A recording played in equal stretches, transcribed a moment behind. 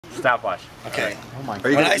Stopwatch. Okay. Oh my God. Are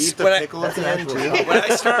you gonna eat the pickle at the end too? When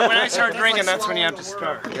I start drinking, that's when you have to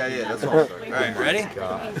start. Yeah, that's all. All right, ready?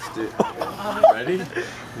 Ready?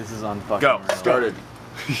 This is on fucking. Go. Started.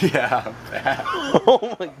 Yeah.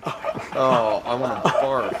 Oh my God. Oh, I want to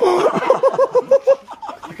barf.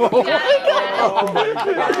 You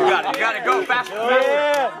got it. Go faster.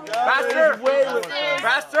 Faster.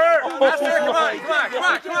 Faster. Come on.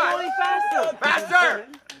 Faster.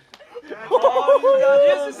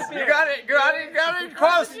 You got it.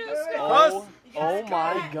 Close. Oh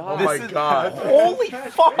my God. Oh my God. Holy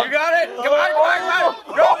fuck. You got it. Come on.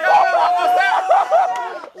 Go. Almost there.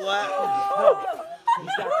 What?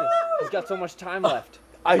 He's got this. He's got so much time left.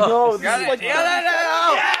 I know. This Got is it. like. Yes.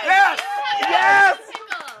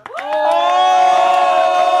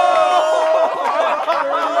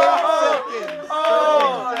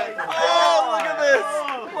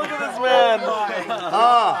 Look at this man.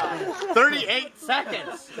 38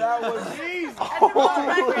 seconds. That was easy.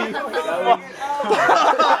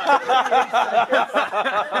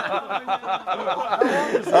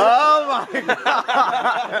 Oh my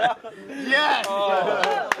God. Yes.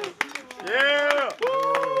 Yeah.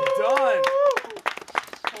 Done.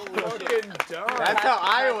 Fucking done. That's how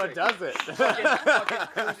Iowa does it.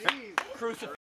 Crucifix.